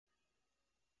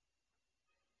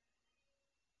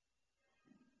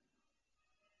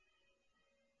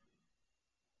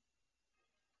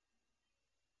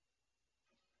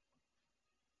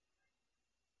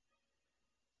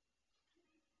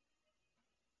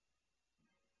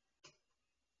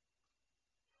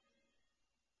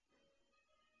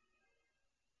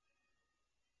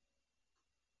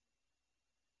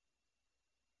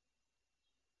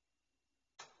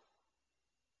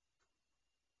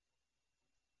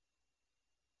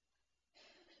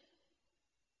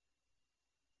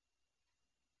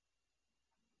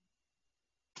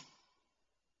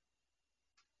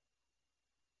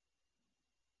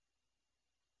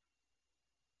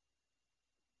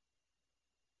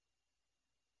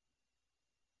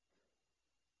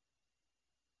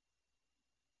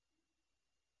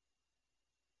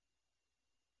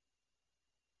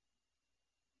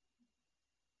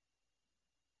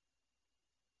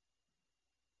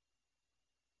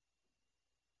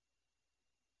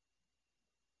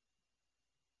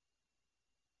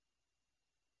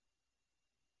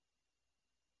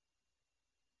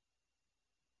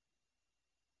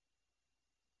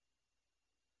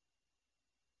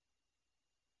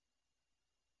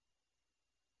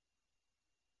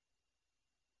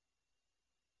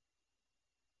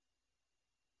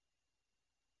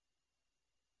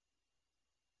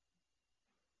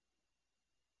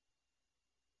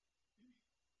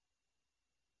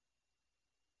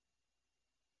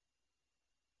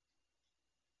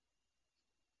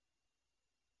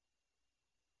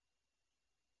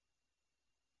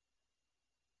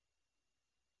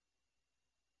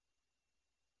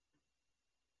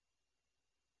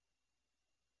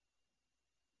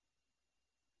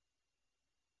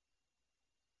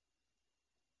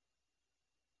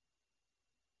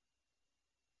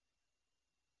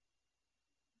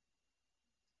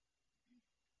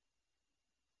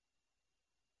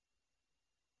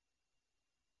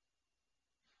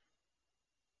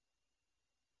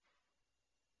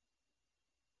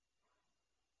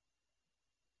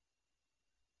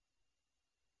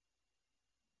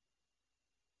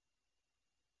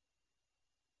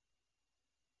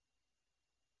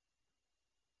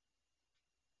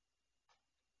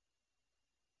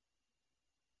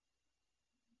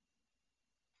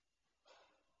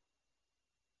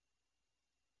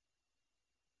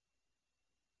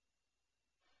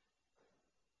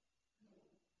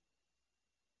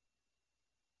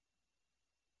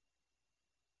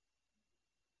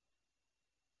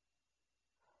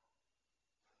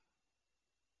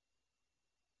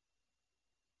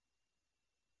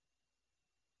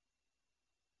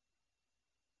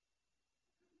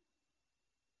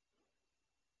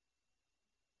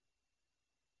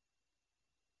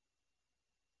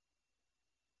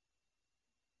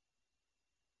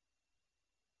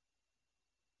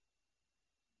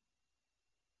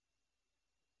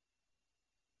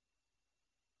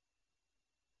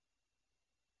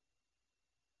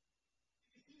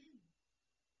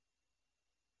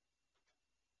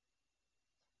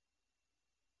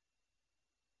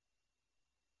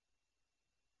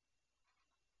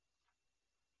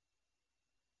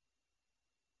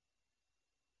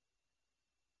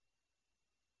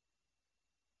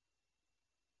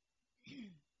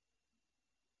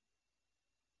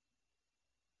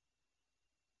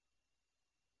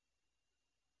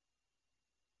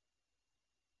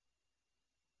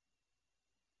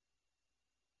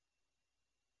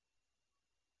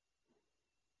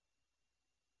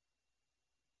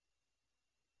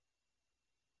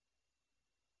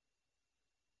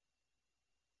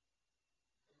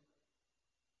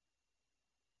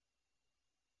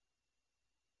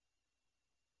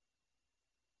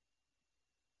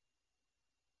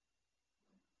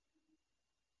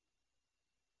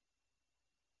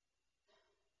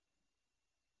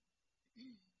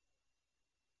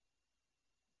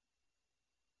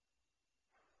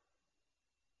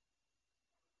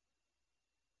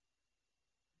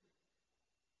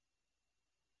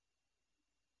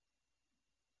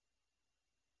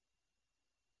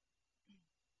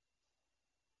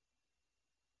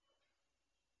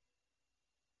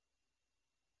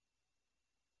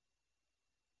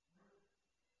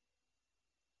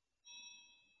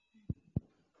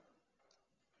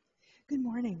Good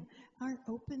morning. Our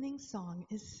opening song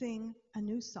is Sing a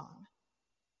New Song.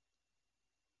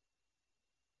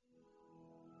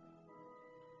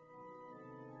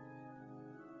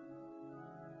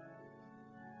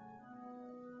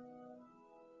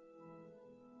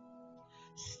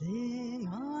 Sing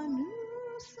a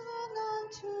new song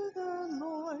unto the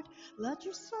Lord. Let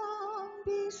your song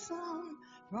be sung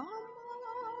from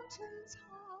mountains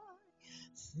high.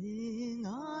 Sing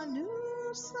a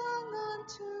new song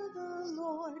unto the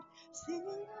Lord. Sing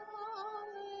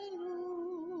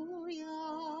hallelujah.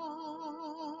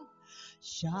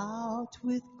 Shout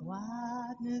with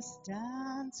gladness,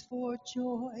 dance for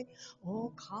joy.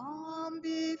 Oh, come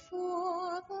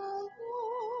before the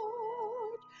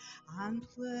Lord and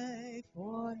play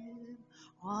for him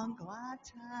on glad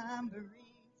tambourines,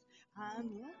 and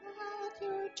let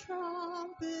your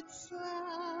trumpets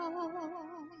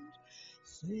sound.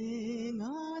 Sing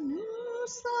a new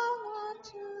song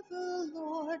unto the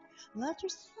Lord. Let your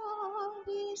song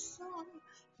be sung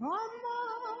from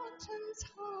mountains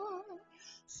high.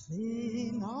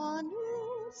 Sing a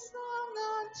new song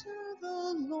unto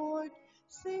the Lord.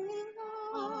 Sing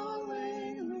hallelujah.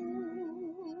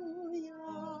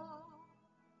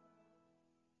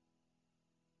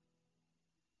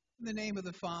 In the name of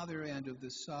the Father, and of the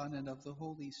Son, and of the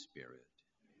Holy Spirit.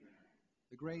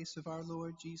 The grace of our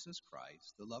Lord Jesus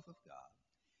Christ, the love of God,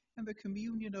 and the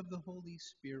communion of the Holy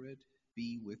Spirit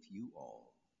be with you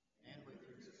all. And with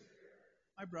your spirit.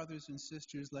 My brothers and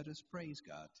sisters, let us praise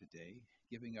God today,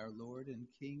 giving our Lord and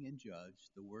King and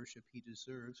Judge the worship he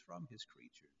deserves from his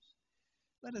creatures.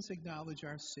 Let us acknowledge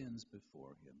our sins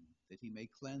before him, that he may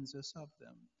cleanse us of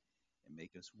them and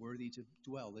make us worthy to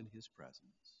dwell in his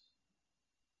presence.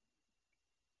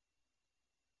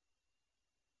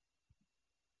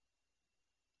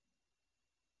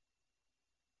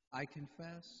 I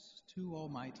confess to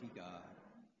Almighty God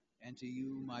and to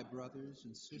you, my brothers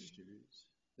and sisters,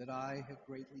 that I have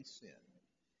greatly sinned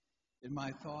in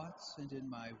my thoughts and in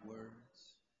my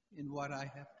words, in what I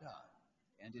have done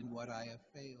and in what I have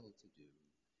failed to do,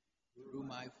 through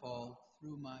my fault,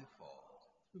 through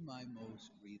my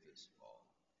most grievous fault.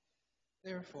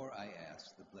 Therefore I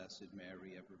ask the Blessed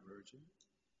Mary, ever Virgin,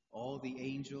 all the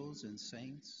angels and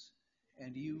saints,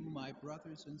 and you, my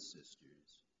brothers and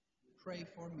sisters, pray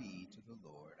for me to the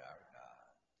Lord our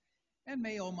God. And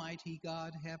may Almighty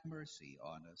God have mercy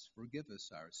on us, forgive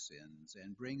us our sins,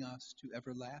 and bring us to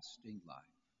everlasting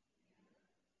life.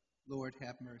 Lord,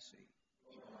 have mercy.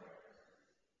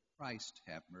 Christ,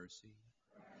 have mercy.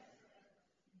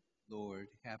 Lord,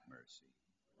 have mercy.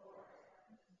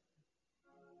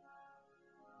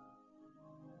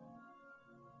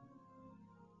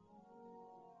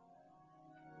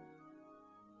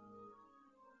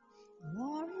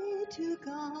 Glory to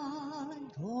God,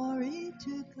 glory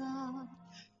to God,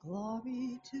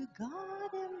 glory to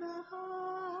God in the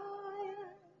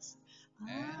highest,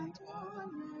 and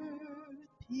on earth,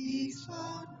 peace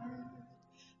on earth,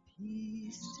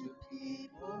 peace to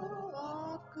people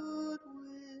of good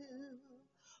will.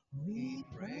 We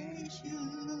praise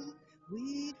you,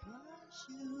 we bless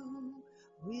you,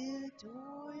 we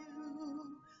adore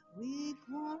you, we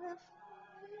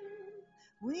glorify you,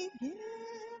 we give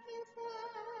you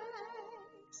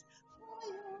thanks for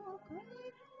your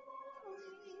great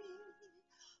glory.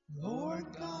 Lord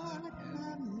God,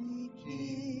 heavenly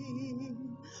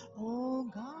King, O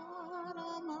God,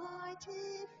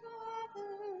 almighty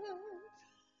Father,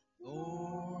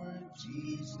 Lord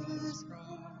Jesus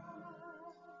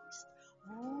Christ,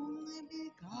 only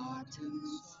begotten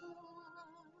Son,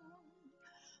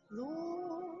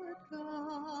 Lord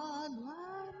God,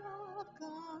 Lamb of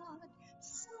God,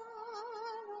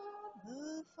 Son of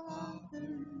the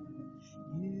Father,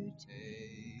 you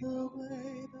take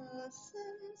away the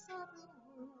sins of the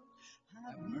world,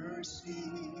 have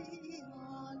mercy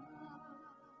on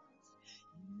us.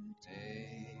 You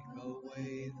take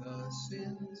away the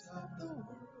sins of the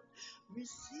world,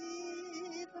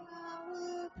 receive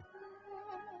our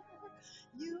prayer.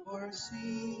 You are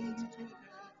seen to have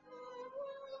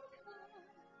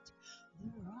the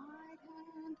right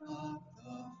hand of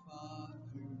the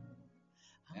Father,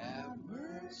 have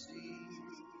mercy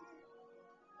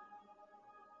on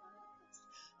us.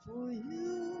 For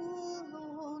you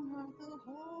alone are the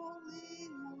Holy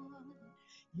One.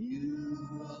 You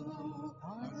alone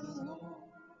are the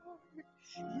Lord.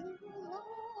 You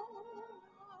alone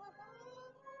are the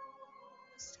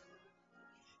Most High.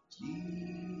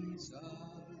 Jesus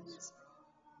Christ,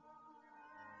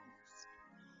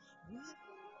 with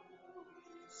the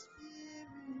Holy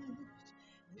Spirit,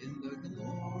 in the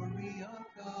glory of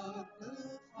God the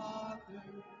Father.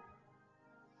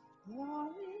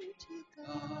 Glory to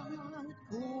God,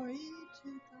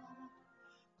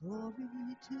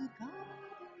 to God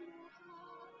in the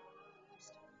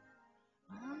highest,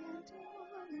 and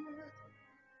on earth,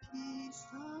 peace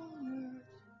on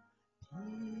earth,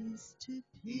 peace to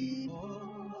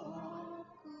people of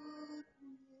good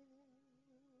will.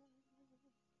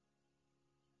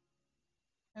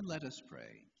 And let us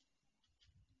pray.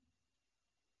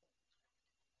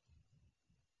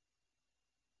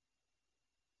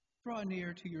 Draw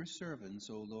near to your servants,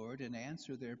 O Lord, and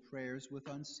answer their prayers with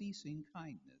unceasing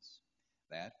kindness,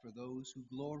 that for those who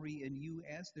glory in you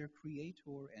as their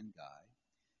Creator and Guide,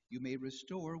 you may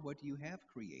restore what you have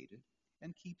created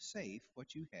and keep safe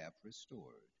what you have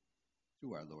restored.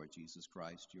 Through our Lord Jesus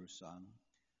Christ, your Son,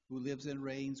 who lives and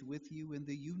reigns with you in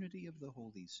the unity of the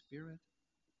Holy Spirit,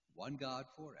 one God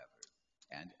forever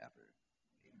and ever.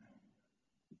 Amen.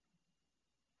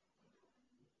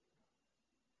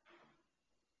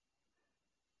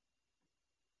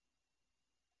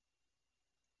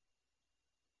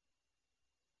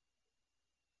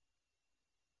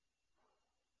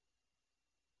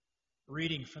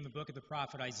 Reading from the book of the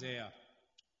prophet Isaiah.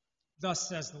 Thus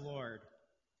says the Lord,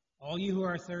 all you who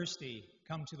are thirsty,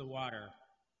 come to the water.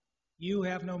 You who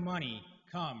have no money,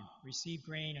 come, receive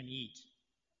grain and eat.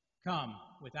 Come,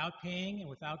 without paying and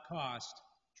without cost,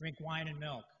 drink wine and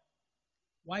milk.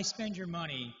 Why spend your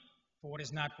money for what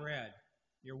is not bread,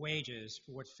 your wages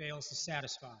for what fails to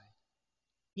satisfy?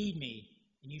 Heed me,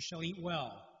 and you shall eat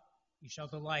well. You shall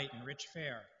delight in rich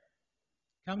fare.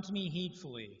 Come to me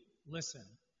heedfully, listen,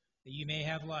 that you may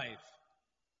have life.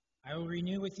 I will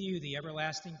renew with you the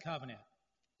everlasting covenant,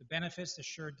 the benefits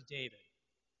assured to David.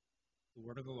 The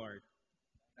word of the Lord.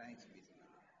 Thanks be to God.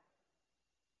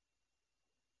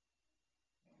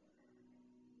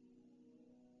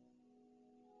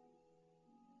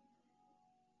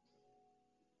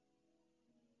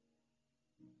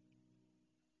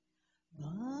 The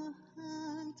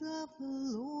hand of the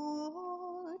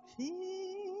Lord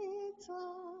feeds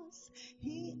us.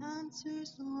 He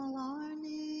answers all our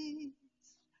needs.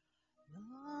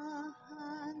 The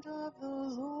hand of the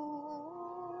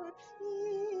Lord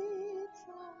feeds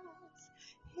us.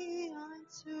 He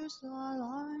answers all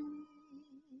our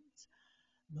needs.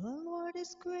 The Lord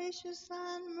is gracious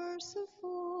and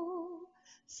merciful,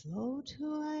 slow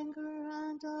to anger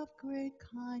and of great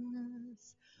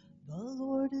kindness. The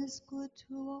Lord is good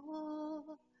to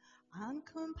all, and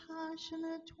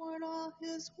compassionate toward all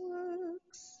his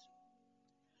works.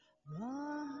 The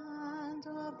hand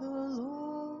of the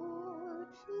Lord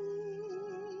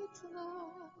feeds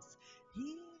us.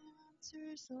 He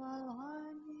answers all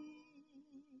our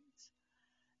needs.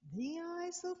 The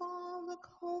eyes of all look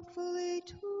hopefully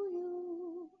to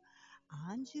you,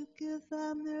 and you give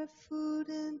them their food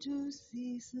in due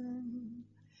season.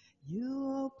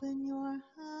 You open your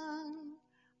hand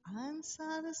and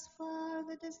satisfy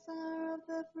the desire of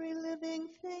every living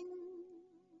thing.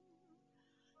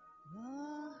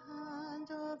 The hand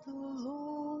of the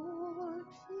Lord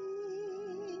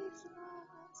feeds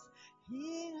us.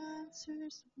 He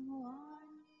answers all our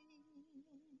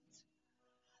needs.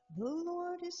 The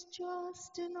Lord is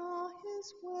just in all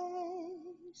his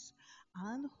ways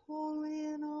and holy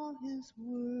in all his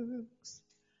works.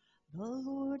 The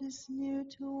Lord is near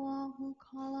to all who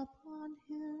call upon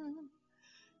him,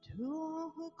 to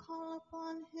all who call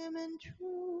upon him in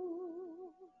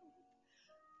truth.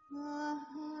 The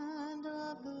hand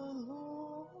of the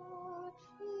Lord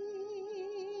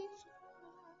feeds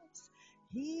us.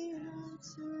 He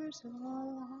answers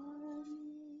all our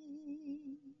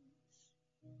needs.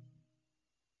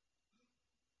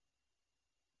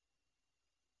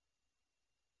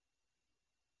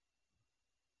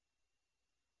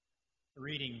 A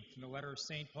reading from the letter of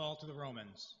St. Paul to the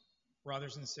Romans.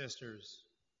 Brothers and sisters,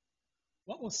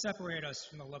 what will separate us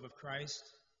from the love of Christ?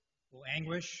 Will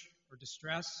anguish or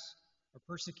distress or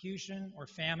persecution or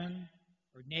famine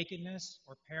or nakedness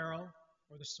or peril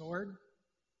or the sword?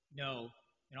 No,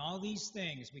 in all these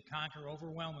things we conquer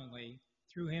overwhelmingly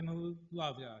through him who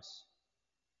loved us.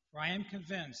 For I am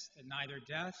convinced that neither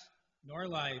death nor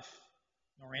life,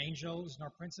 nor angels, nor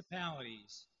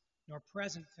principalities, nor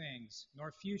present things,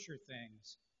 nor future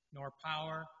things, nor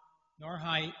power, nor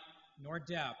height, nor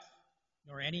depth,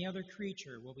 nor any other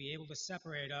creature will be able to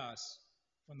separate us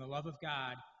from the love of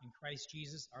God in Christ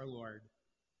Jesus our Lord.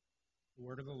 The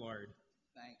word of the Lord.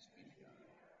 Thanks be to God.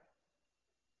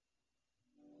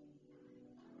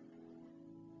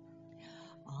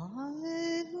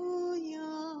 Alleluia,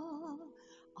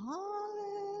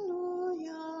 alleluia,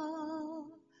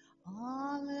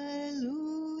 alleluia,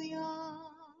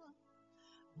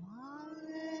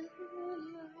 alleluia,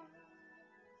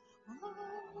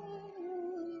 alleluia,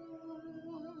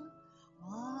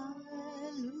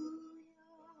 alleluia.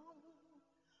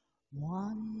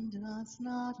 must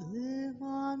not live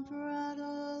on bread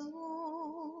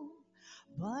alone,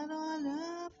 but on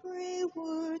every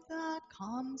word that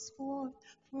comes forth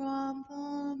from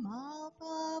the mouth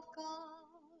of God.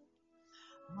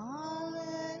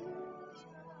 Hallelujah.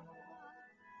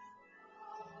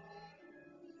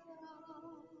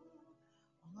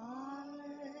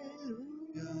 Hallelujah.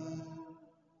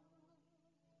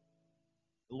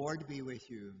 The Lord be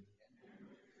with you.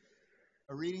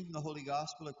 A reading from the Holy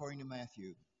Gospel according to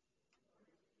Matthew.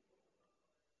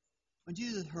 When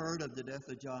Jesus heard of the death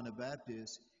of John the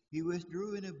Baptist, he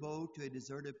withdrew in a boat to a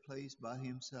deserted place by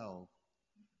himself.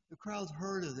 The crowds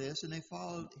heard of this, and they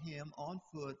followed him on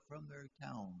foot from their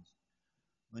towns.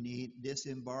 When he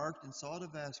disembarked and saw the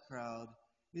vast crowd,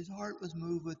 his heart was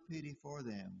moved with pity for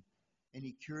them, and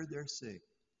he cured their sick.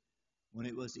 When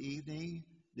it was evening,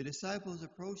 the disciples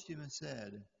approached him and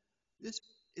said, "This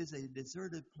is a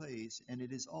deserted place, and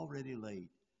it is already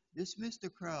late. Dismiss the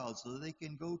crowd so that they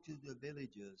can go to the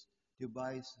villages to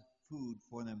buy food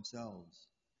for themselves."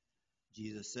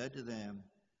 Jesus said to them,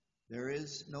 "There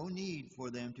is no need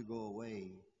for them to go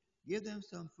away. Give them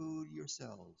some food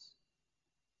yourselves."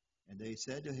 And they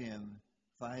said to him,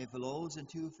 5 loaves and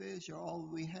 2 fish are all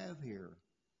we have here."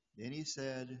 Then he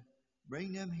said,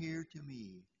 "Bring them here to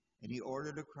me." And he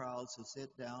ordered the crowds to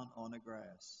sit down on the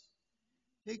grass.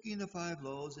 Taking the 5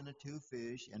 loaves and the 2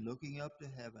 fish, and looking up to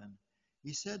heaven,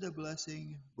 he said a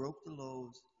blessing, broke the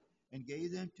loaves, and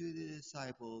gave them to the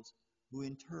disciples, who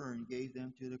in turn gave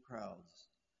them to the crowds.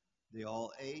 They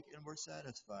all ate and were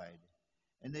satisfied,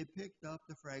 and they picked up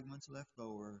the fragments left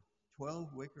over,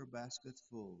 12 wicker baskets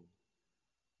full.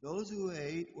 Those who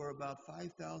ate were about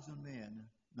 5,000 men,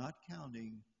 not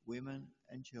counting women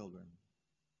and children.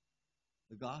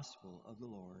 The Gospel of the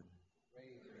Lord.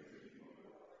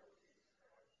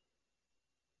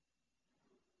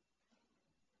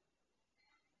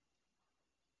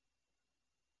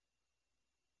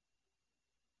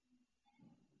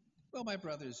 Well, my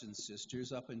brothers and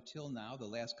sisters, up until now, the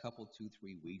last couple,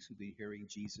 2-3 weeks, we've been hearing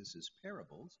Jesus'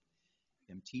 parables,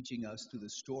 him teaching us through the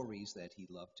stories that he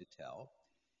loved to tell.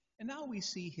 And now we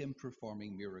see him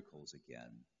performing miracles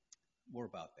again. More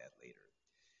about that later.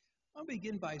 I'll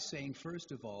begin by saying,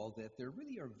 first of all, that there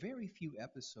really are very few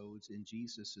episodes in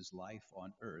Jesus' life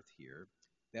on earth here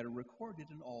that are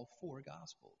recorded in all 4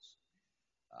 Gospels.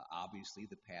 Obviously,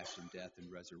 the passion, death, and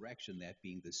resurrection, that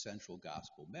being the central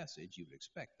gospel message, you would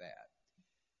expect that.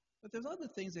 But there's other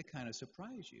things that kind of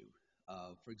surprise you.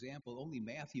 For example, only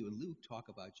Matthew and Luke talk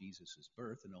about Jesus'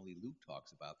 birth, and only Luke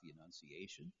talks about the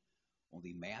Annunciation.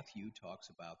 Only Matthew talks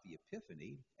about the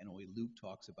Epiphany, and only Luke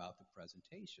talks about the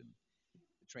presentation.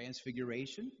 The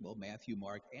Transfiguration, well, Matthew,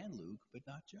 Mark, and Luke, but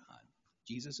not John.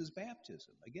 Jesus'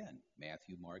 baptism, again,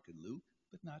 Matthew, Mark, and Luke,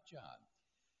 but not John.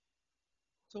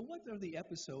 So what are the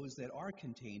episodes that are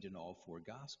contained in all 4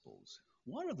 Gospels?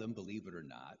 One of them, believe it or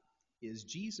not, is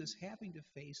Jesus having to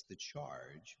face the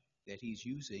charge that he's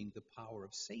using the power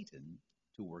of Satan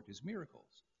to work his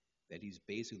miracles, that he's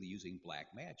basically using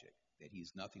black magic, that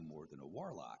he's nothing more than a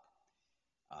warlock.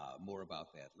 More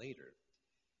about that later.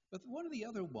 But one of the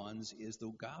other ones is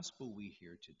the gospel we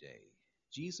hear today,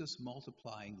 Jesus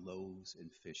multiplying loaves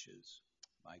and fishes.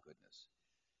 My goodness.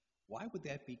 Why would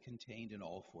that be contained in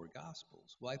all 4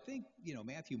 Gospels? Well, I think,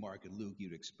 Matthew, Mark, and Luke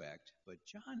you'd expect, but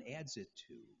John adds it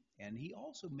too. And he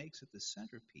also makes it the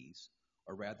centerpiece,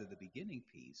 or rather the beginning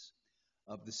piece,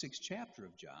 of the 6th chapter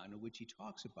of John, in which he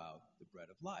talks about the bread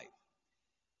of life,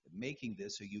 making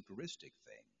this a Eucharistic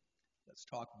thing. Let's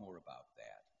talk more about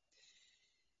that.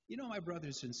 My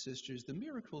brothers and sisters, the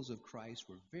miracles of Christ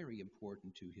were very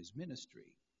important to his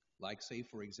ministry. Like, say,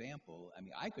 for example,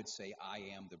 I could say, "I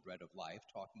am the bread of life,"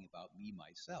 talking about me,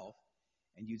 myself,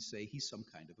 and you'd say he's some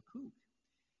kind of a kook.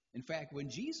 In fact, when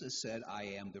Jesus said, "I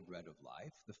am the bread of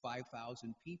life," the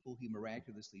 5,000 people he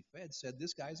miraculously fed said,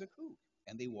 "This guy's a kook,"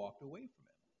 and they walked away from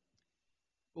him.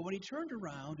 But when he turned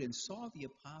around and saw the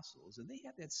apostles, and they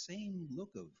had that same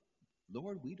look of,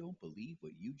 "Lord, we don't believe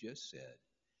what you just said,"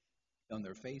 on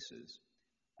their faces,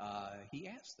 he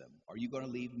asked them, "Are you going to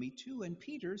leave me too?" And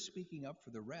Peter, speaking up for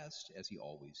the rest, as he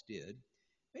always did,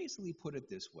 basically put it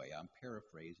this way. I'm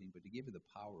paraphrasing, but to give you the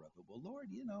power of it. "Well, Lord,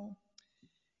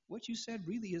 what you said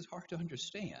really is hard to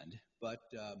understand. But,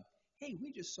 hey,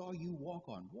 we just saw you walk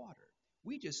on water.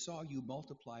 We just saw you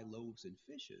multiply loaves and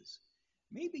fishes.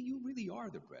 Maybe you really are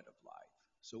the bread of life.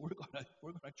 So we're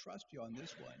gonna trust you on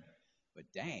this one.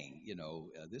 But dang,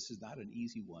 this is not an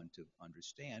easy one to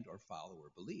understand or follow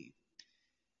or believe."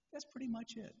 That's pretty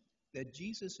much it. That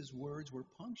Jesus' words were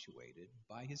punctuated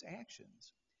by his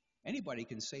actions. Anybody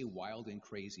can say wild and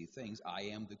crazy things. "I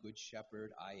am the good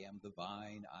shepherd. I am the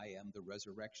vine. I am the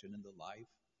resurrection and the life."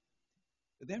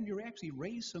 But then you actually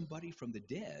raise somebody from the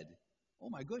dead. Oh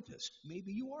my goodness,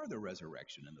 maybe you are the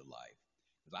resurrection and the life.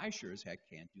 Because I sure as heck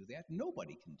can't do that.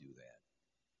 Nobody can do that.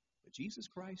 But Jesus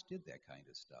Christ did that kind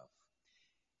of stuff.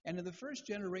 And in the first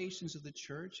generations of the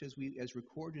church, as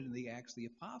recorded in the Acts of the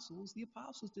Apostles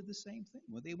did the same thing.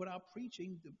 When they went out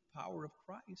preaching the power of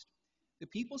Christ, the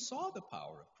people saw the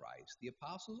power of Christ. The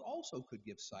apostles also could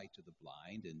give sight to the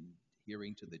blind and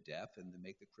hearing to the deaf and to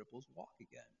make the cripples walk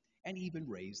again, and even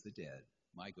raise the dead.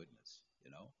 My goodness, you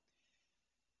know.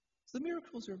 So the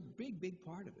miracles are a big, big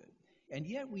part of it. And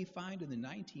yet we find in the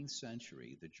 19th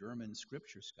century, the German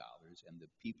scripture scholars and the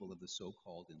people of the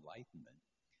so-called Enlightenment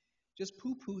just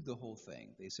poo-pooed the whole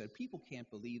thing. They said, people can't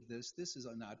believe this. This is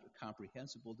not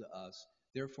comprehensible to us.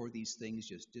 Therefore, these things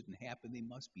just didn't happen. They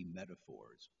must be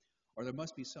metaphors. Or there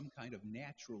must be some kind of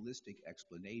naturalistic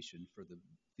explanation for the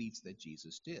feats that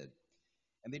Jesus did.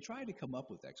 And they tried to come up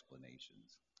with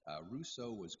explanations.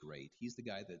 Rousseau was great. He's the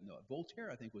guy Voltaire,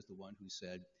 I think, was the one who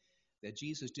said that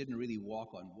Jesus didn't really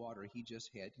walk on water. He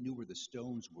just knew where the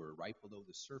stones were right below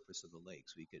the surface of the lake,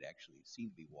 so he could actually seem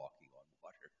to be walking on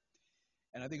water.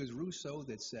 And I think it was Rousseau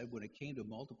that said when it came to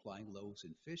multiplying loaves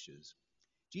and fishes,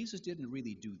 Jesus didn't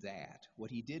really do that.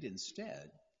 What he did instead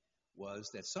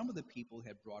was that some of the people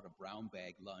had brought a brown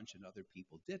bag lunch and other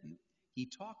people didn't. He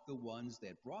talked the ones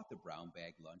that brought the brown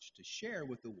bag lunch to share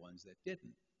with the ones that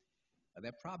didn't. Now,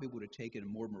 that probably would have taken a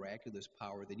more miraculous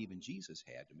power than even Jesus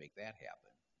had to make that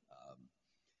happen.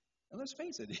 And let's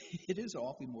face it, it is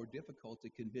awfully more difficult to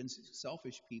convince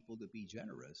selfish people to be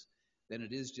generous than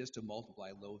it is just to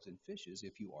multiply loaves and fishes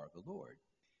if you are the Lord.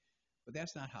 But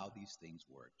that's not how these things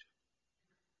worked.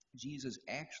 Jesus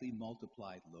actually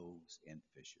multiplied loaves and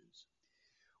fishes.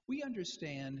 We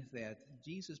understand that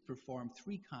Jesus performed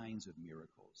three kinds of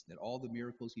miracles, that all the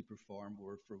miracles he performed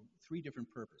were for three different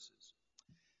purposes.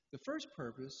 The first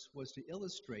purpose was to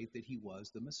illustrate that he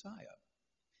was the Messiah.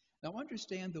 Now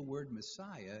understand the word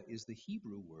Messiah is the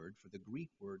Hebrew word for the Greek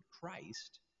word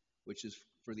Christ, which is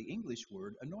for the English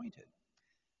word anointed.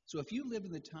 So if you live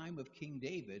in the time of King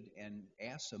David and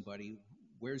ask somebody,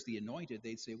 where's the anointed?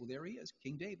 They'd say, well, there he is,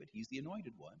 King David. He's the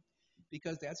anointed one,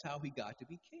 because that's how he got to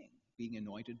be king, being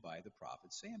anointed by the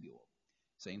prophet Samuel.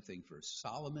 Same thing for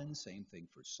Solomon, same thing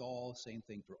for Saul, same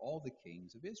thing for all the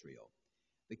kings of Israel.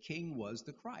 The king was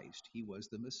the Christ. He was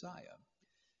the Messiah.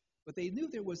 But they knew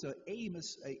there was a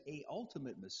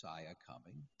ultimate Messiah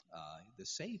coming, the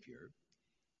Savior.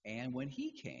 And when he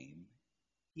came,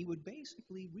 he would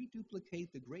basically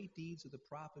reduplicate the great deeds of the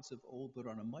prophets of old, but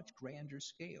on a much grander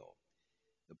scale.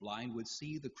 The blind would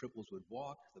see, the cripples would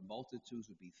walk, the multitudes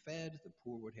would be fed, the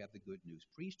poor would have the good news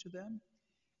preached to them.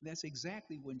 And that's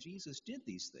exactly when Jesus did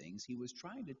these things. He was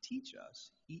trying to teach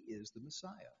us he is the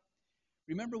Messiah.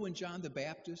 Remember when John the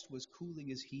Baptist was cooling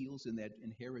his heels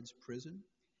in Herod's prison?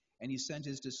 And he sent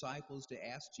his disciples to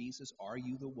ask Jesus, are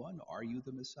you the one? Are you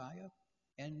the Messiah?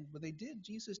 And when they did,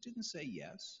 Jesus didn't say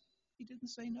yes. He didn't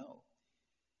say no.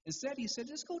 Instead, he said,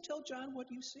 just go tell John what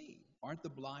you see. Aren't the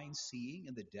blind seeing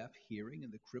and the deaf hearing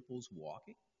and the cripples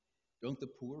walking? Don't the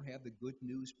poor have the good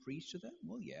news preached to them?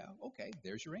 Well, yeah, okay,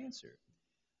 there's your answer.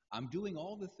 I'm doing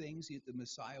all the things that the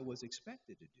Messiah was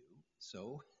expected to do.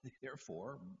 So,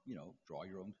 therefore, draw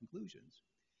your own conclusions.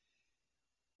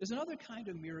 There's another kind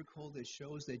of miracle that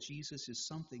shows that Jesus is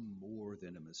something more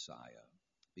than a Messiah,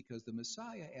 because the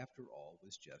Messiah, after all,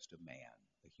 was just a man,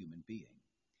 a human being.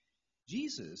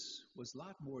 Jesus was a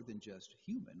lot more than just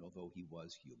human, although he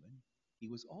was human. He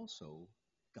was also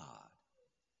God.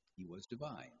 He was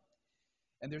divine.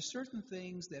 And there's certain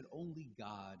things that only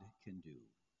God can do.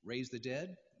 Raise the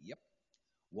dead? Yep.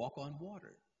 Walk on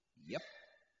water? Yep.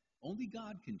 Only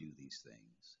God can do these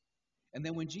things. And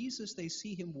then when they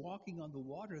see him walking on the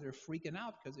water, they're freaking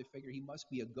out because they figure he must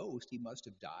be a ghost. He must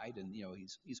have died, and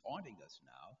he's haunting us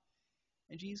now.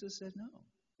 And Jesus said, no,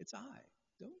 it's I.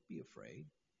 Don't be afraid.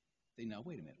 Now,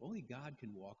 wait a minute. Only God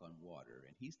can walk on water,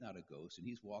 and he's not a ghost, and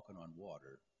he's walking on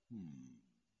water.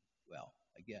 Well,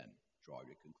 again, draw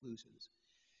your conclusions.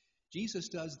 Jesus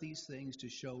does these things to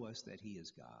show us that he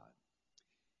is God.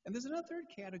 And there's another third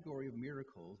category of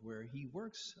miracles where he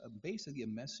works basically a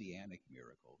messianic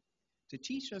miracle to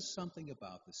teach us something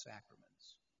about the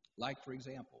sacraments. Like, for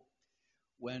example,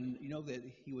 when that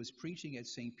he was preaching at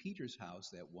St. Peter's house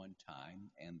that one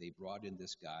time, and they brought in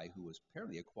this guy who was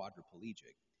apparently a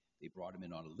quadriplegic. They brought him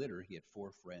in on a litter. He had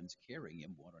 4 friends carrying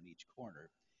him, one on each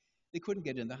corner. They couldn't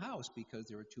get in the house because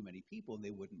there were too many people and they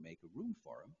wouldn't make a room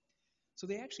for him. So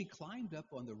they actually climbed up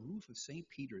on the roof of St.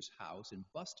 Peter's house and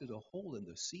busted a hole in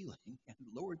the ceiling and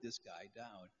lowered this guy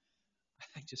down.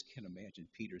 I just can't imagine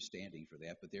Peter standing for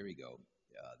that, but there you go.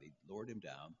 They lowered him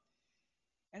down.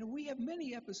 And we have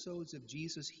many episodes of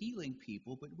Jesus healing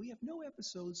people, but we have no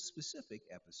specific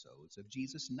episodes of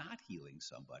Jesus not healing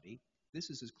somebody. This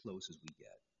is as close as we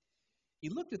get. He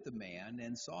looked at the man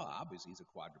and saw, obviously, he's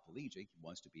a quadriplegic. He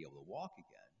wants to be able to walk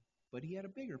again. But he had a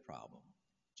bigger problem.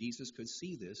 Jesus could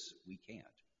see this. We can't.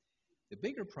 The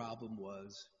bigger problem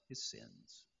was his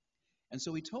sins. And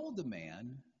so he told the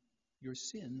man, your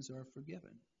sins are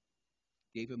forgiven.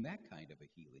 Gave him that kind of a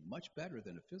healing, much better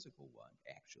than a physical one,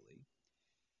 actually.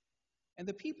 And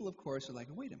the people, of course, are like,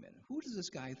 wait a minute, who does this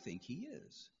guy think he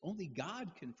is? Only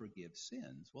God can forgive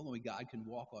sins. Well, only God can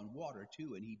walk on water,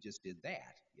 too, and he just did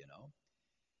that, you know.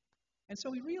 And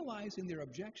so he realized in their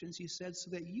objections, he said,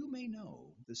 so that you may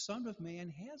know the Son of Man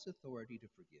has authority to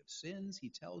forgive sins. He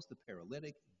tells the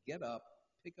paralytic, get up,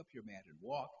 pick up your mat and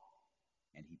walk,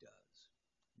 and he does.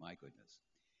 My goodness.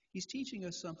 He's teaching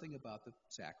us something about the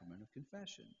sacrament of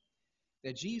confession.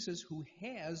 That Jesus, who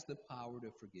has the power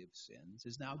to forgive sins,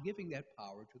 is now giving that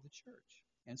power to the church.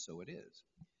 And so it is.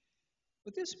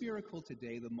 But this miracle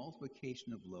today, the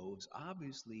multiplication of loaves,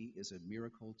 obviously is a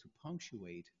miracle to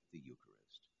punctuate the Eucharist.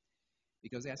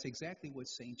 Because that's exactly what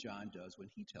St. John does when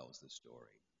he tells the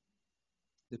story.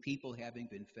 The people, having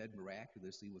been fed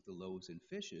miraculously with the loaves and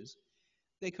fishes,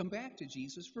 they come back to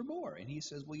Jesus for more. And he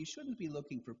says, well, you shouldn't be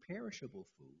looking for perishable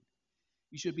food.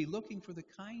 You should be looking for the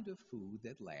kind of food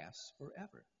that lasts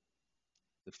forever,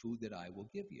 the food that I will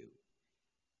give you.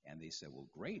 And they said, well,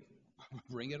 great,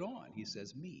 bring it on. He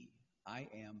says, me, I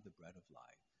am the bread of life.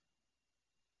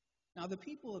 Now, the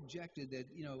people objected that,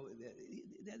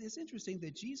 that it's interesting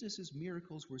that Jesus'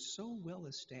 miracles were so well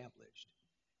established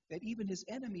that even his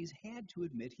enemies had to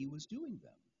admit he was doing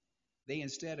them. They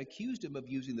instead accused him of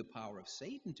using the power of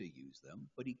Satan to use them,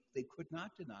 but they could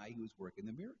not deny he was working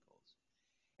the miracles.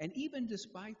 And even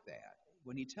despite that,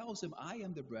 when he tells them, I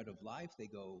am the bread of life, they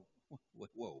go,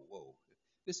 whoa,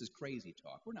 this is crazy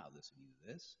talk. We're not listening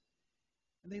to this.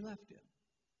 And they left him.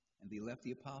 And they left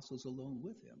the apostles alone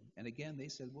with him. And again, they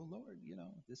said, well, Lord,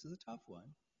 this is a tough one.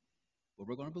 But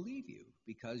we're going to believe you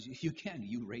because you can.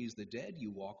 You raise the dead.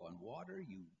 You walk on water.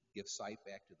 You give sight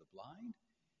back to the blind.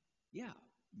 Yeah,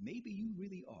 maybe you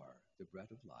really are the bread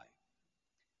of life.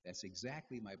 That's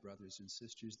exactly, my brothers and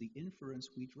sisters, the inference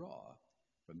we draw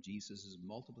from Jesus'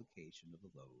 multiplication of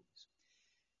the loaves.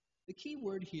 The key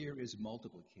word here is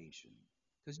multiplication.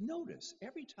 Because notice,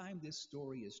 every time this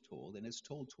story is told, and it's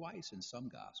told twice in some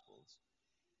Gospels,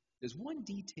 there's one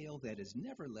detail that is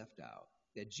never left out,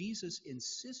 that Jesus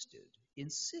insisted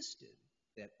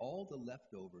that all the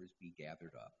leftovers be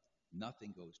gathered up.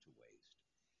 Nothing goes to waste.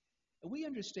 And we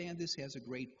understand this has a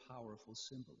great, powerful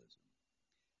symbolism.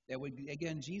 That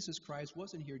again, Jesus Christ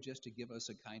wasn't here just to give us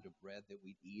a kind of bread that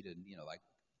we'd eat and,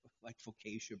 like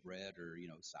focaccia bread or,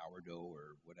 sourdough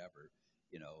or whatever,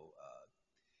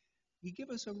 He gave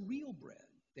us a real bread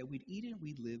that we'd eat and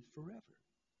we'd live forever.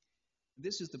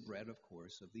 This is the bread, of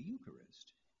course, of the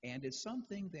Eucharist. And it's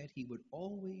something that he would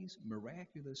always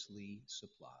miraculously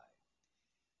supply.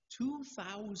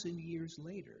 2,000 years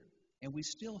later, and we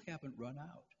still haven't run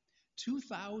out.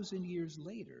 2,000 years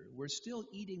later, we're still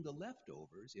eating the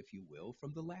leftovers, if you will,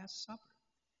 from the Last Supper.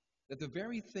 That the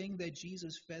very thing that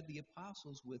Jesus fed the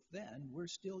apostles with then, we're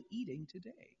still eating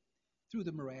today through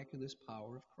the miraculous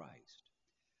power of Christ.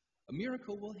 A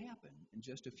miracle will happen in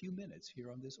just a few minutes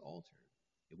here on this altar.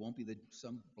 It won't be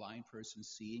some blind person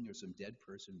seeing or some dead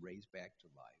person raised back to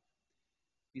life.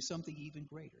 It'll be something even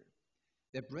greater.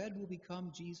 That bread will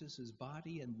become Jesus'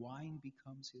 body and wine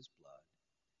becomes his blood.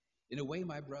 In a way,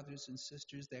 my brothers and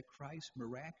sisters, that Christ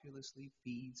miraculously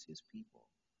feeds his people.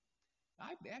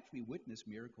 I've actually witnessed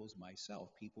miracles myself,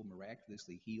 people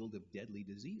miraculously healed of deadly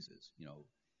diseases.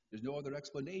 There's no other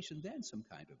explanation than some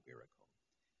kind of miracle.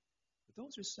 But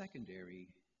those are secondary,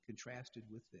 contrasted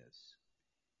with this.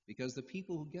 Because the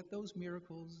people who get those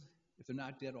miracles, if they're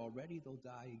not dead already, they'll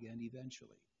die again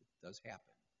eventually. It does happen.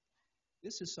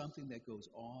 This is something that goes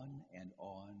on and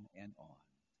on and on.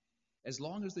 As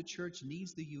long as the church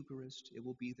needs the Eucharist, it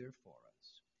will be there for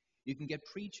us. You can get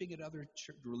preaching at other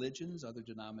religions, other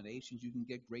denominations. You can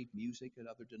get great music at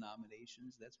other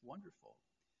denominations. That's wonderful.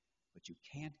 But you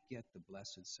can't get the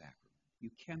Blessed Sacrament. You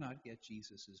cannot get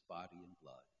Jesus' body and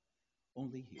blood.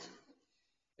 Only here.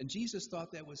 And Jesus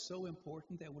thought that was so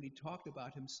important that when he talked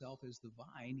about himself as the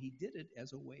vine, he did it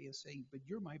as a way of saying, but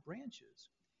you're my branches.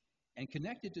 And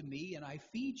connected to me, and I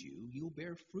feed you, you'll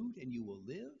bear fruit and you will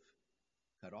live.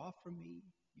 Cut off from me,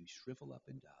 you shrivel up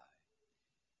and die.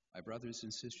 My brothers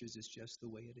and sisters, it's just the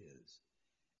way it is.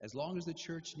 As long as the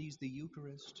church needs the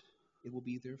Eucharist, it will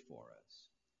be there for us.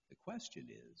 The question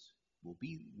is, will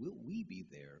we be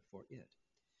there for it?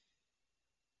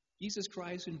 Jesus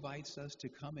Christ invites us to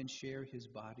come and share his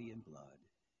body and blood.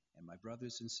 And my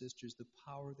brothers and sisters, the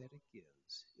power that it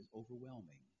gives is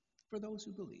overwhelming. For those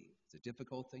who believe, it's a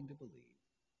difficult thing to believe,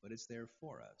 but it's there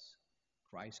for us.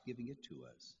 Christ giving it to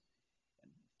us.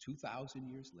 And 2,000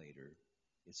 years later,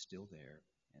 it's still there.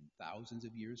 And thousands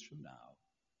of years from now,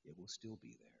 it will still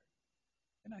be there.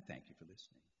 And I thank you for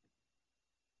listening.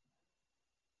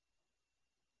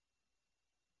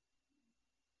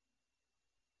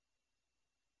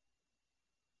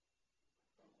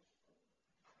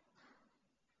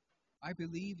 I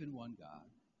believe in one God,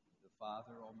 the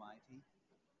Father Almighty,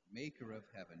 maker of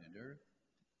heaven and earth,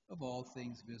 of all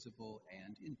things visible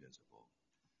and invisible.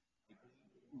 I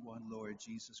believe in one Lord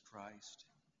Jesus Christ,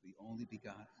 the only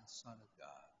begotten Son of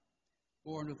God,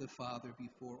 born of the Father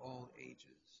before all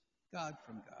ages, God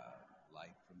from God,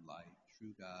 light from light,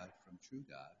 true God from true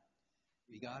God,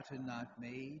 begotten, not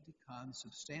made,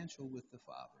 consubstantial with the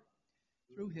Father.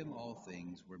 Through him all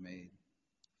things were made.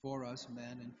 For us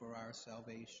men and for our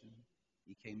salvation,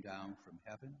 he came down from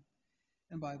heaven,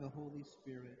 and by the Holy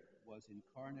Spirit was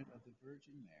incarnate of the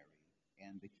Virgin Mary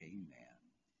and became man.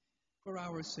 For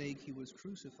our sake he was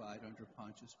crucified under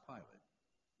Pontius Pilate.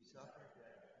 He suffered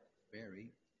death, buried,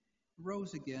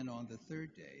 rose again on the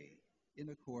third day in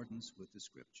accordance with the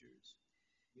Scriptures.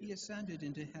 He ascended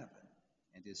into heaven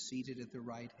and is seated at the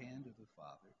right hand of the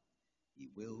Father. He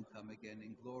will come again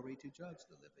in glory to judge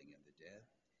the living and the dead,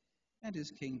 and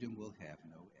his kingdom will have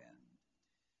no end.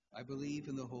 I believe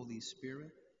in the Holy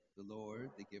Spirit, the Lord,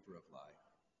 the giver of life,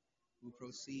 who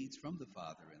proceeds from the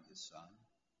Father and the Son,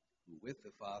 who with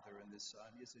the Father and the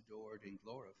Son is adored and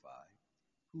glorified,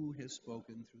 who has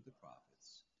spoken through the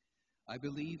prophets. I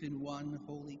believe in one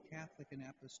holy Catholic and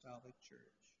Apostolic Church.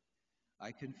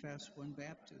 I confess one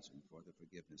baptism for the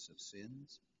forgiveness of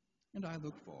sins, and I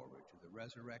look forward to the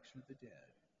resurrection of the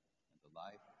dead and the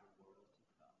life of the world to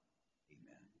come.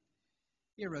 Amen.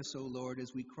 Hear us, O Lord,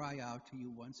 as we cry out to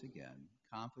you once again,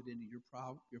 confident in your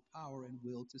power and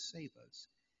will to save us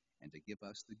and to give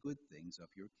us the good things of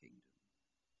your kingdom.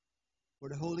 For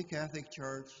the Holy Catholic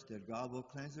Church, that God will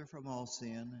cleanse her from all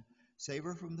sin, save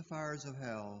her from the fires of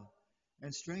hell,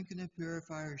 and strengthen and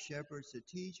purify her shepherds to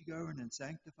teach, govern, and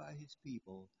sanctify his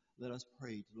people, let us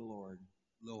pray to the Lord.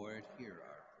 Lord, hear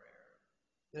our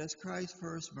prayer. That as Christ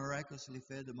first miraculously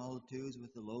fed the multitudes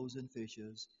with the loaves and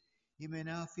fishes, he may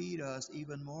now feed us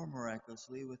even more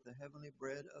miraculously with the heavenly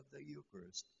bread of the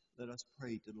Eucharist. Let us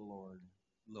pray to the Lord.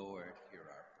 Lord, hear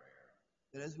our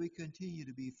prayer. That as we continue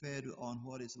to be fed on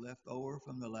what is left over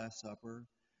from the Last Supper,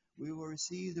 we will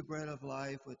receive the bread of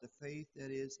life with the faith that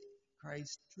is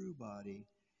Christ's true body,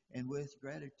 and with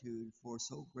gratitude for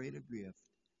so great a gift.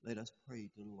 Let us pray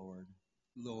to the Lord.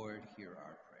 Lord, hear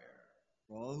our prayer.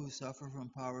 For all who suffer from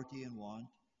poverty and want,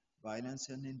 violence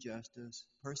and injustice,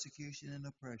 persecution and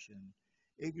oppression,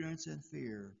 ignorance and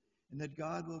fear, and that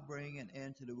God will bring an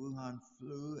end to the Wuhan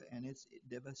flu and its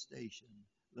devastation,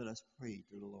 let us pray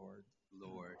to the Lord.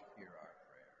 Lord, hear our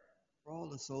prayer. For all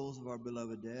the souls of our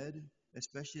beloved dead,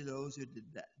 especially those who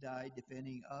died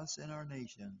defending us and our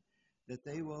nation, that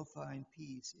they will find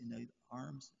peace in the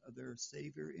arms of their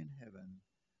Savior in heaven,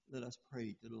 let us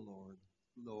pray to the Lord.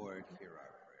 Lord, hear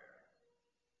our prayer.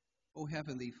 O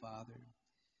Heavenly Father,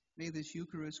 may this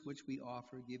Eucharist which we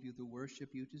offer give you the worship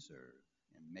you deserve,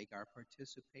 and make our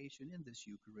participation in this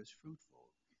Eucharist fruitful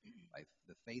by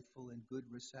the faithful and good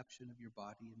reception of your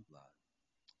body and blood.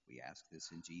 We ask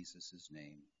this in Jesus'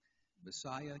 name,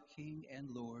 Messiah, King, and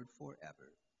Lord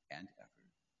forever and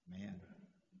ever. Amen.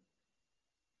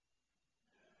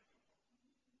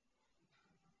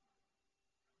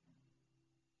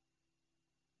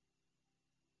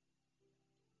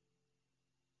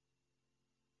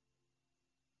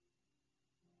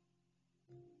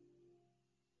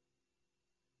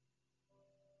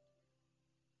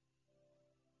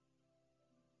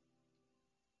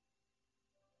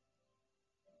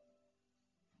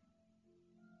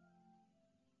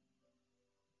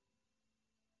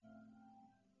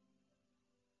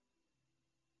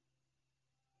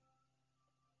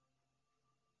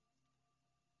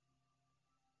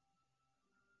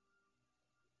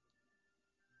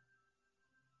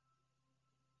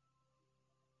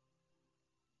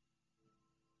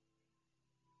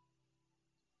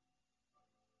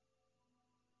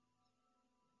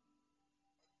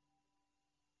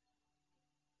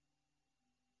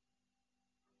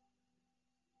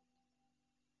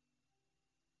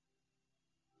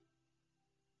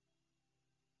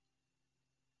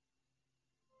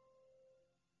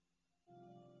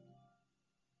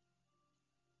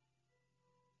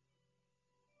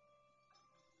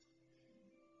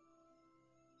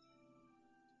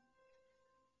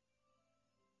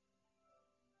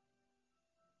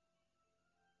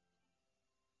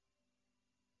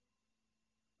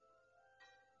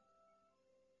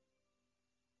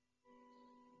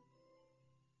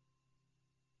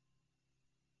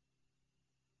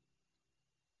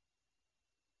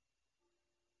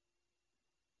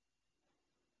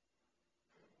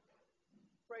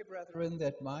 Pray, brethren,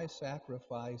 that my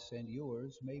sacrifice and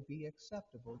yours may be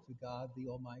acceptable to God the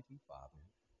Almighty Father.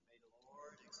 May the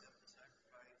Lord accept the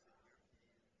sacrifice at your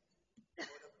hands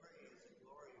for the praise and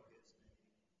glory of his name,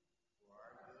 for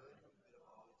our good and the good of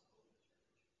all his holy church.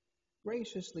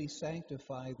 Graciously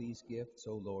sanctify these gifts,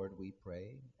 O Lord, we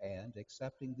pray, and,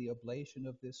 accepting the oblation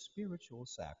of this spiritual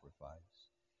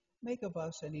sacrifice, make of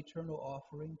us an eternal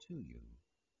offering to you,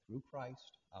 through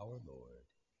Christ our Lord.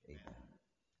 Amen.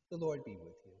 The Lord be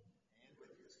with you. And with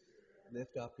your spirit,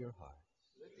 Lift up your hearts.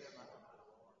 lift them up to the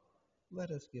Lord.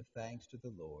 Let us give thanks to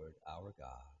the Lord our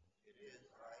God. It is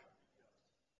right and just.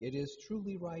 It is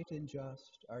truly right and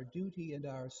just, our duty and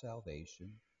our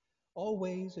salvation,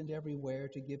 always and everywhere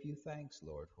to give you thanks,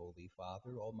 Lord, Holy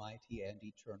Father, Almighty and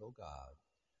eternal God.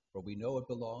 For we know it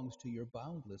belongs to your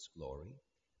boundless glory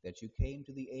that you came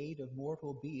to the aid of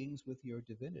mortal beings with your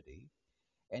divinity,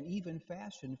 and even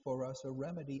fashioned for us a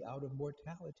remedy out of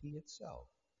mortality itself,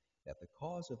 that the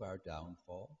cause of our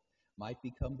downfall might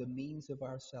become the means of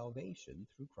our salvation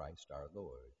through Christ our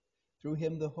Lord. Through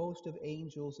him the host of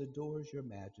angels adores your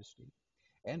majesty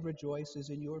and rejoices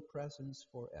in your presence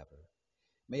forever.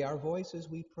 May our voices,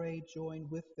 we pray, join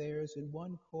with theirs in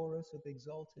one chorus of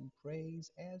exultant praise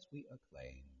as we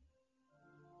acclaim.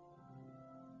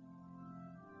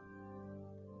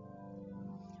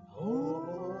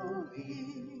 Holy,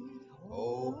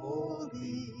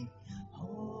 holy,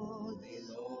 holy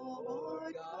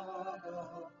Lord God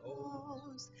of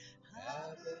hosts,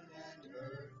 heaven and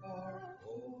earth are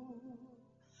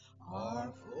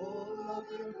full of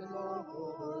your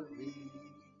glory.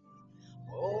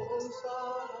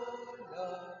 Hosanna,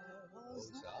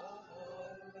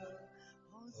 Hosanna,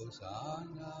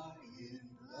 Hosanna in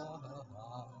the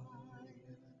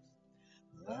highest.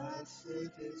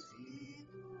 Blessed is he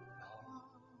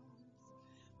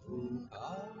who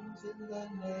comes in the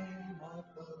name of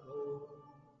the Lord.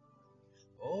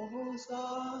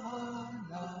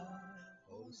 Hosanna,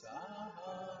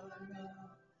 Hosanna,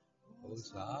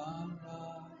 Hosanna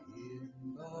in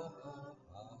the highest.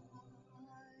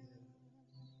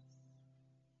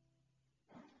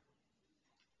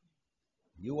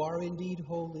 You are indeed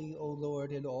holy, O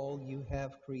Lord, and all you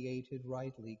have created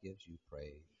rightly gives you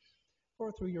praise.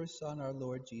 For through your Son, our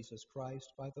Lord Jesus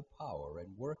Christ, by the power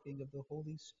and working of the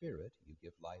Holy Spirit, you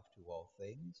give life to all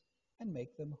things and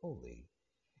make them holy.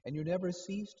 And you never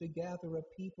cease to gather a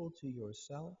people to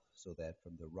yourself, so that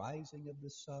from the rising of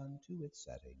the sun to its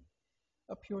setting,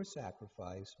 a pure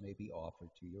sacrifice may be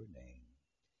offered to your name.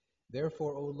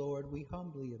 Therefore, O Lord, we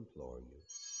humbly implore you,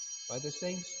 by the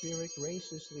same Spirit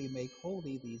graciously make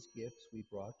holy these gifts we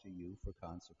brought to you for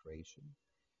consecration,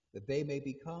 that they may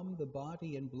become the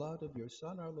body and blood of your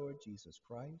Son, our Lord Jesus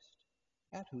Christ,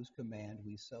 at whose command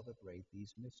we celebrate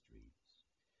these mysteries.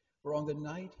 For on the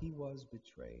night he was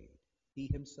betrayed, he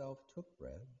himself took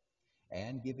bread,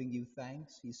 and giving you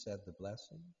thanks, he said the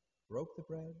blessing, broke the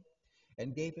bread,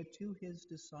 and gave it to his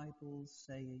disciples,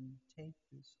 saying, "Take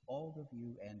this, all of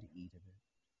you, and eat of it.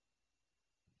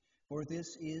 For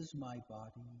this is my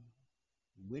body,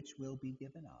 which will be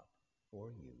given up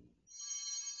for you."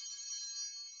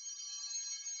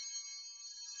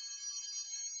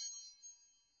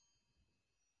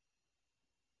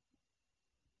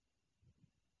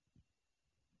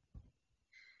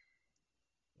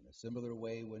 In a similar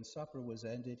way, when supper was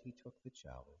ended, he took the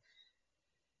chalice.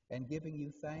 And giving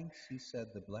you thanks, he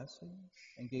said the blessing,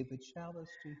 and gave the chalice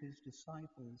to his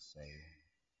disciples, saying,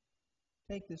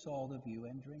 "Take this, all of you,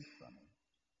 and drink from it.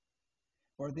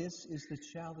 For this is the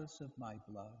chalice of my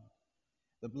blood,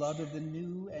 the blood of the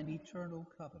new and eternal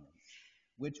covenant,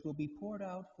 which will be poured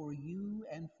out for you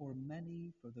and for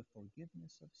many for the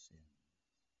forgiveness of sins.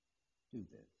 Do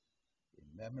this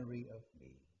in memory of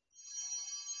me."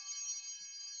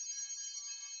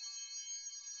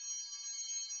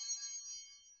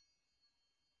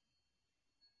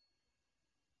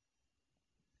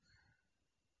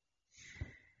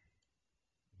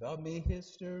 The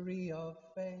mystery of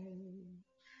faith.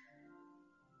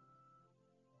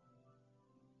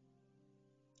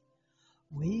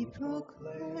 We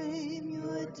proclaim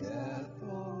your death,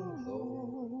 O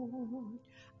Lord,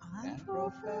 and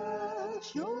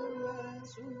profess your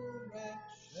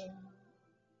resurrection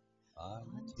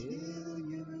until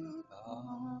you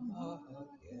come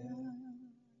again.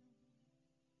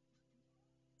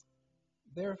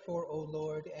 Therefore, O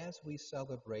Lord, as we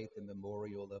celebrate the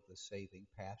memorial of the saving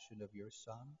passion of your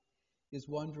Son, his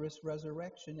wondrous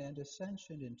resurrection and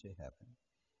ascension into heaven,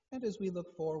 and as we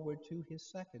look forward to his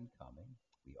second coming,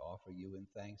 we offer you in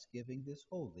thanksgiving this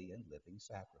holy and living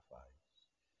sacrifice.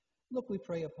 Look, we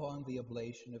pray, upon the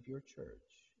oblation of your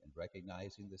church, and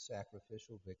recognizing the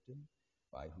sacrificial victim,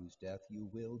 by whose death you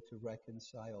willed to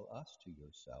reconcile us to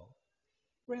yourself,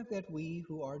 grant that we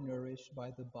who are nourished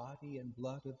by the body and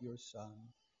blood of your Son,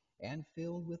 and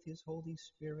filled with his Holy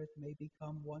Spirit, may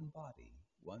become one body,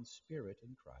 one spirit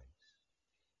in Christ.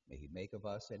 May he make of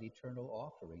us an eternal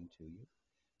offering to you,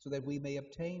 so that we may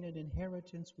obtain an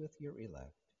inheritance with your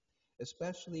elect,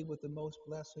 especially with the most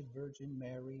blessed Virgin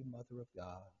Mary, Mother of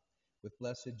God, with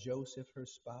blessed Joseph, her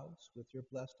spouse, with your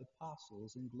blessed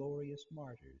apostles and glorious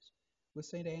martyrs, with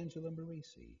Saint Angela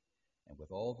Merisi, and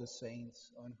with all the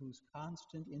saints on whose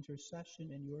constant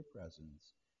intercession in your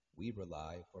presence we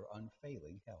rely for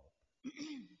unfailing help.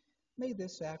 May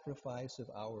this sacrifice of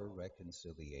our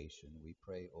reconciliation, we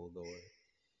pray, O Lord,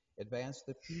 advance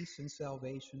the peace and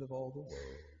salvation of all the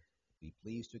world. Be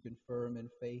pleased to confirm in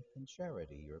faith and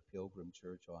charity your pilgrim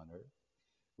church on earth,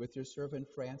 with your servant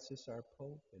Francis, our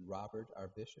Pope, and Robert, our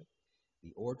Bishop,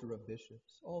 the order of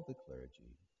bishops, all the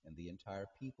clergy, and the entire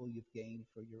people you've gained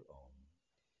for your own.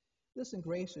 Listen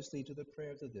graciously to the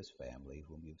prayers of this family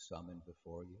whom you've summoned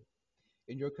before you.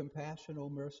 In your compassion, O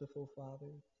merciful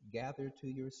Father, gather to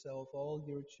yourself all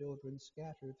your children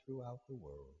scattered throughout the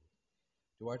world.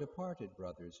 To our departed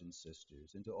brothers and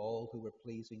sisters, and to all who were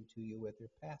pleasing to you at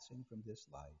their passing from this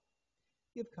life,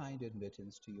 give kind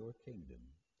admittance to your kingdom.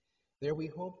 There we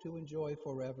hope to enjoy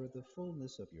forever the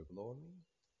fullness of your glory,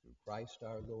 through Christ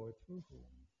our Lord, through whom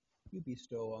you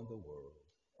bestow on the world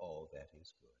all that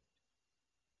is good.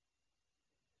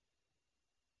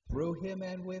 Through him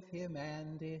and with him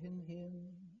and in him,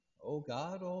 O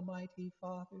God, Almighty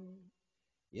Father,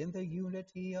 in the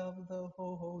unity of the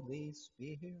Holy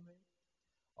Spirit,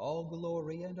 all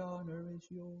glory and honor is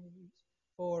yours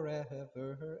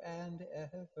forever and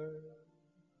ever.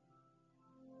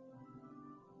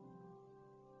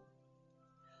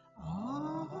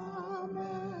 Amen.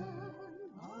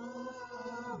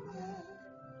 Amen.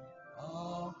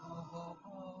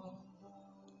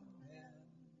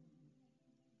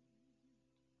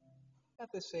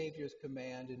 At the Savior's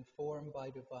command, informed by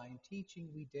divine teaching,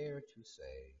 we dare to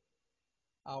say,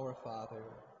 Our Father,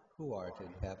 who art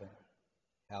in heaven,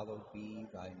 hallowed be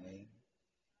thy name.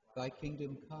 Thy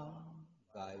kingdom come,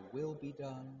 thy will be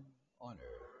done, on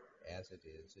earth as it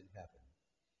is in heaven.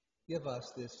 Give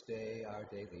us this day our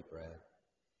daily bread,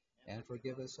 and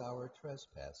forgive us our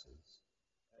trespasses,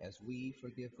 as we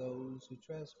forgive those who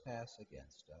trespass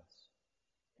against us.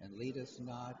 And lead us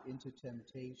not into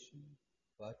temptation,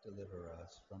 but deliver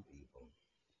us from evil.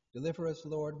 Deliver us,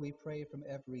 Lord, we pray, from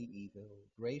every evil.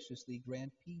 Graciously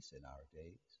grant peace in our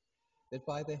days, that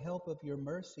by the help of your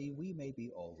mercy we may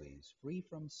be always free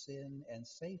from sin and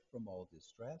safe from all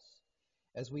distress,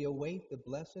 as we await the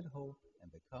blessed hope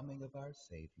and the coming of our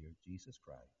Savior, Jesus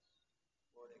Christ.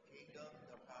 For the kingdom,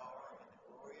 the power, and the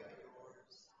glory are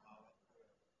yours, now and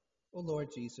forever. O Lord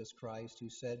Jesus Christ, who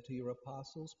said to your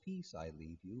apostles, Peace I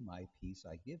leave you, my peace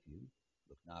I give you,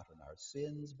 look not on our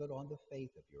sins, but on the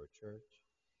faith of your church.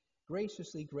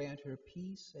 Graciously grant her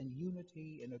peace and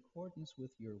unity in accordance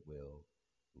with your will,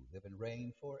 who live and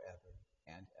reign forever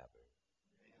and ever.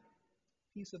 Amen.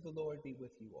 Peace of the Lord be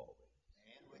with you always.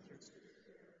 And with your spirit.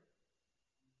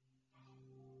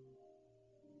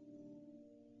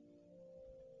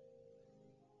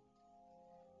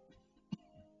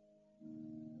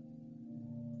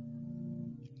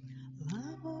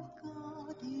 Lamb of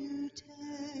God, you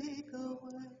take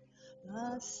away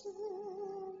the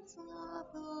sins of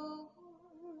the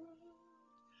world.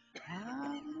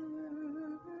 Have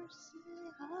mercy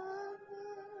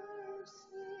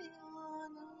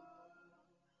on us.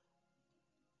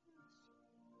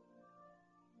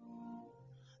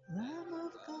 Lamb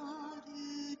of God,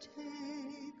 you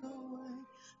take away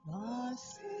the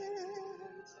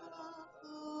sins of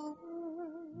the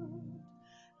world.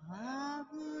 Have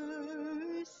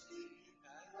mercy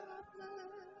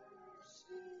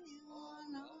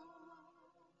on us.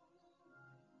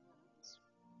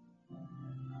 Lamb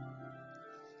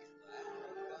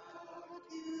of God,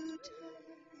 you take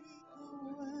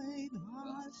away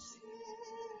the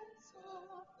sins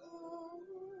of the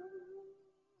world.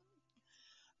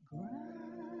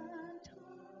 Grant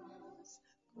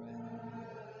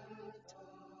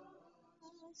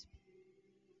us peace.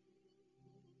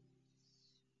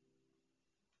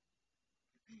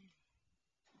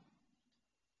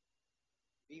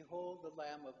 Behold the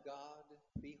Lamb of God,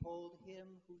 behold him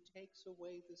who takes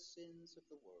away the sins of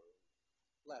the world.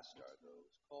 Blessed are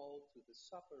those called to the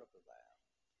supper of the Lamb.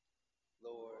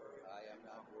 Lord, I am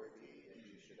not worthy that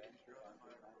you should enter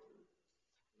under my roof.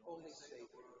 Only say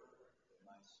the word, and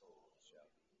my soul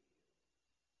shall be healed.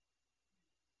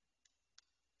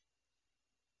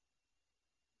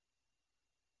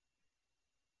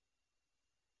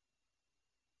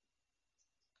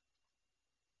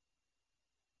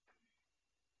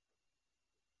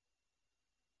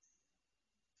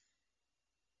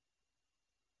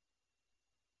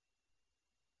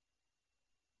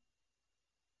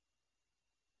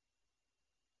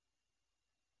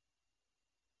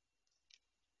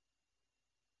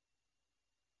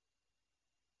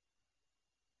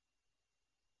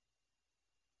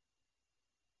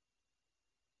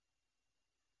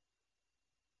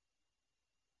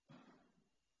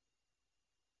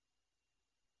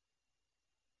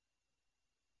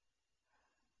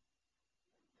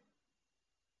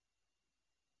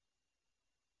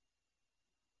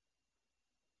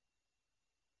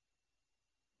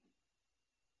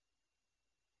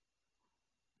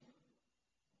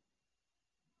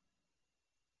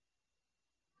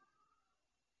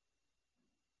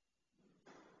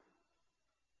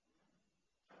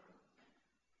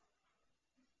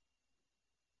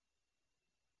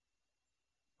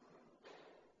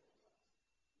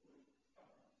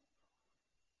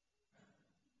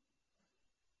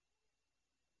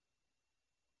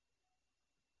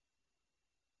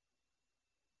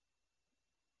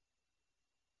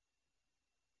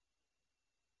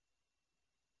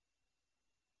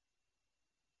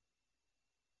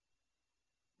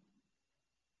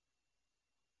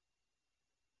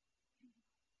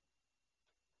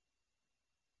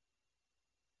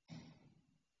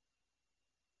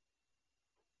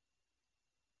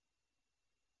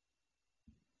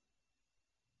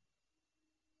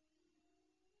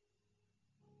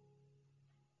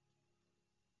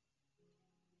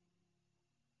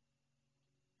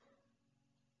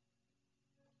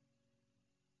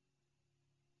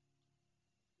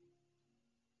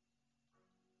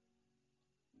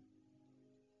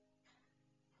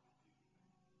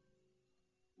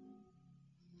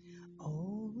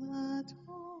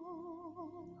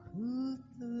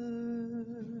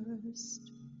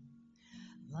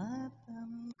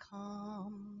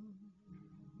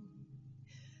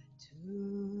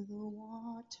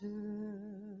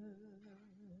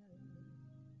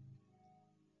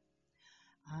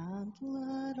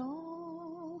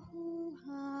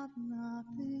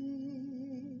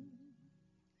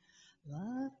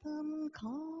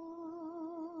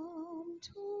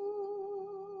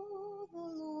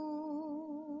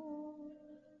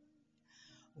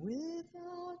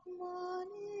 without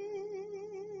money,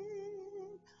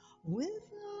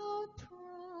 without price.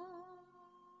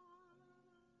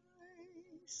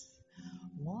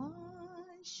 Why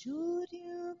should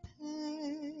you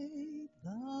pay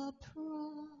the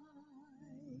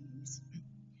price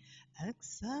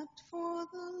except for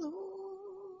the Lord?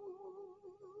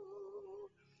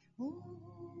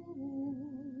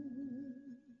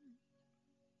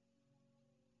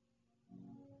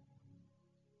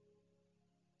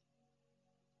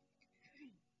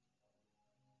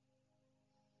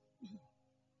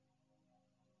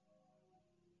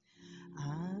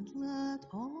 And let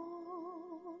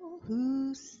all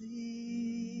who seek,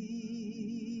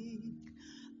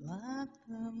 let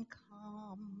them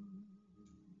come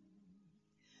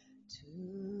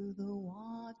to the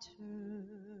water.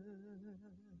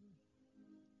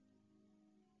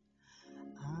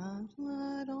 And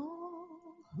let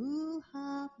all who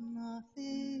have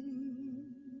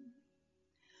nothing,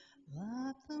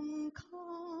 let them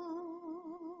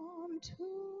come to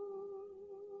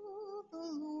the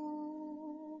Lord.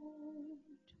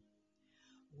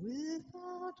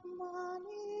 Without money,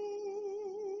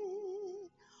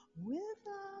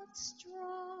 without strife,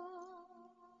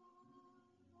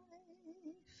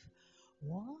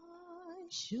 why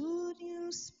should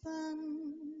you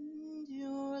spend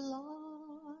your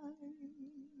life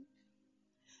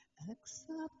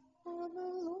except for the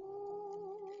Lord?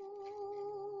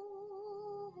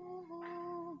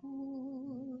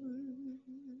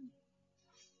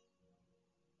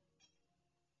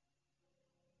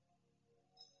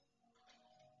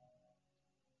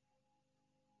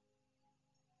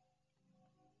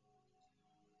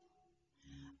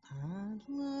 And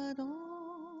let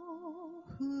all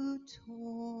who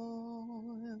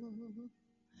toil,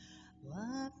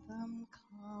 let them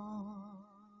come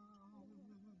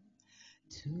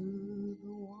to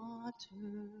the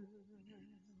water.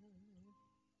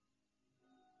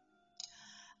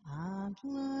 And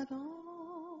let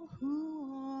all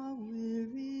who are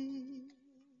weary,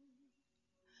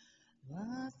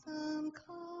 let them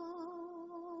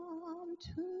come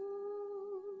to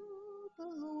the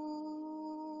Lord.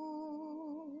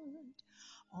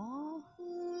 All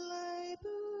who labor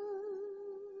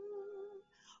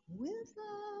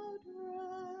without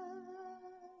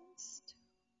rest,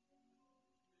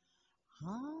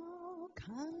 how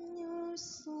can your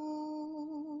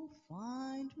soul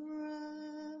find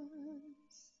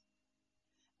rest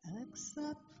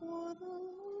except for the Lord?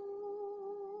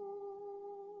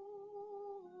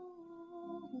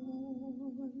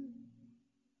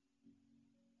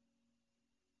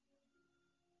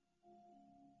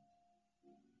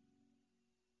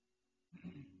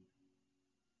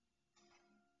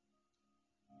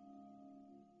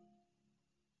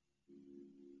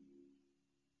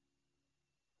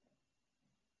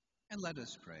 And let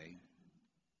us pray.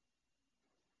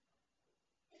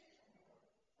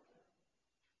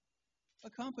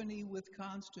 Accompany with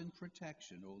constant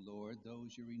protection, O Lord,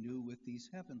 those you renew with these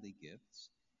heavenly gifts,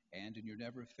 and in your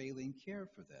never-failing care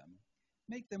for them,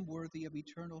 make them worthy of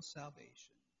eternal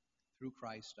salvation. Through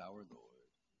Christ our Lord.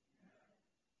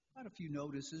 Got a few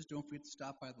notices. Don't forget to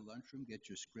stop by the lunchroom, get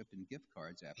your script and gift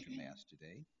cards after Mass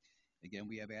today. Again,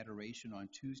 we have adoration on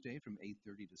Tuesday from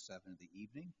 8:30 to 7 in the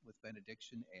evening with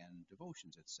benediction and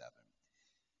devotions at 7.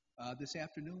 This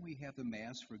afternoon, we have the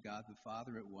Mass for God the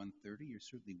Father at 1:30. You're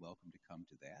certainly welcome to come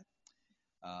to that.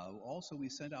 Also, we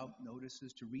sent out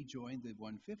notices to rejoin the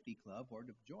 150 Club or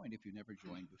to join if you never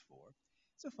joined before.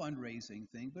 It's a fundraising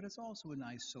thing, but it's also a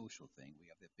nice social thing. We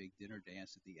have that big dinner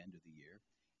dance at the end of the year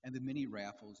and the mini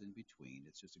raffles in between.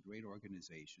 It's just a great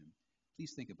organization.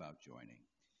 Please think about joining.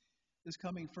 This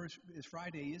coming First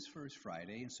Friday is First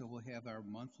Friday, and so we'll have our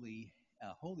monthly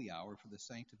holy hour for the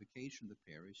sanctification of the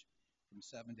parish from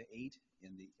 7 to 8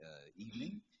 in the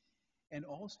evening, and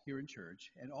also here in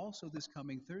church. And also this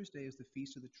coming Thursday is the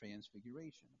Feast of the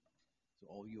Transfiguration. So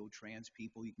all you trans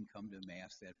people, you can come to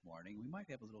Mass that morning. We might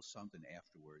have a little something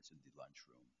afterwards in the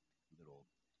lunchroom, a little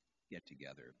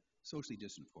get-together, socially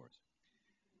distant, of course.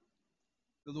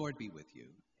 The Lord be with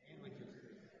you. And with your spirit.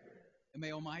 And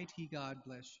may Almighty God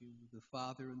bless you, the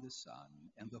Father and the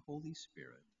Son, and the Holy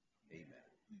Spirit. Amen.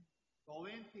 Go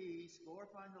in peace,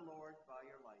 glorifying the Lord by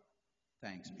your life.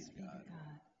 Thanks be to God.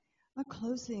 A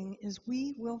closing is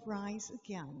We Will Rise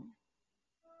Again.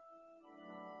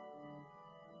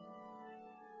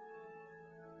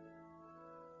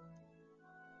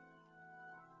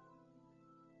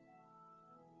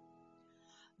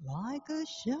 Like a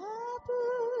shepherd,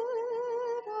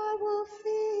 I will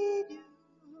feed you.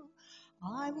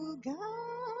 I will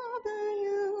gather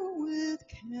you with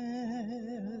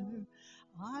care.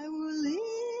 I will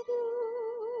lead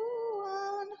you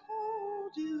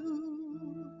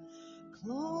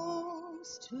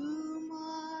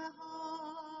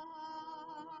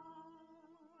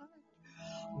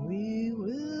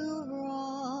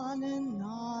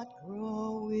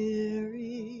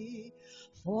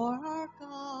For our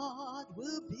God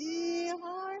will be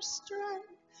our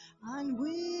strength, and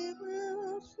we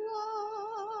will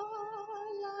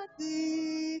fly like the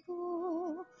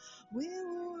eagle. We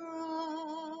will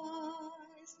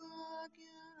rise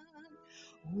again.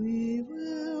 We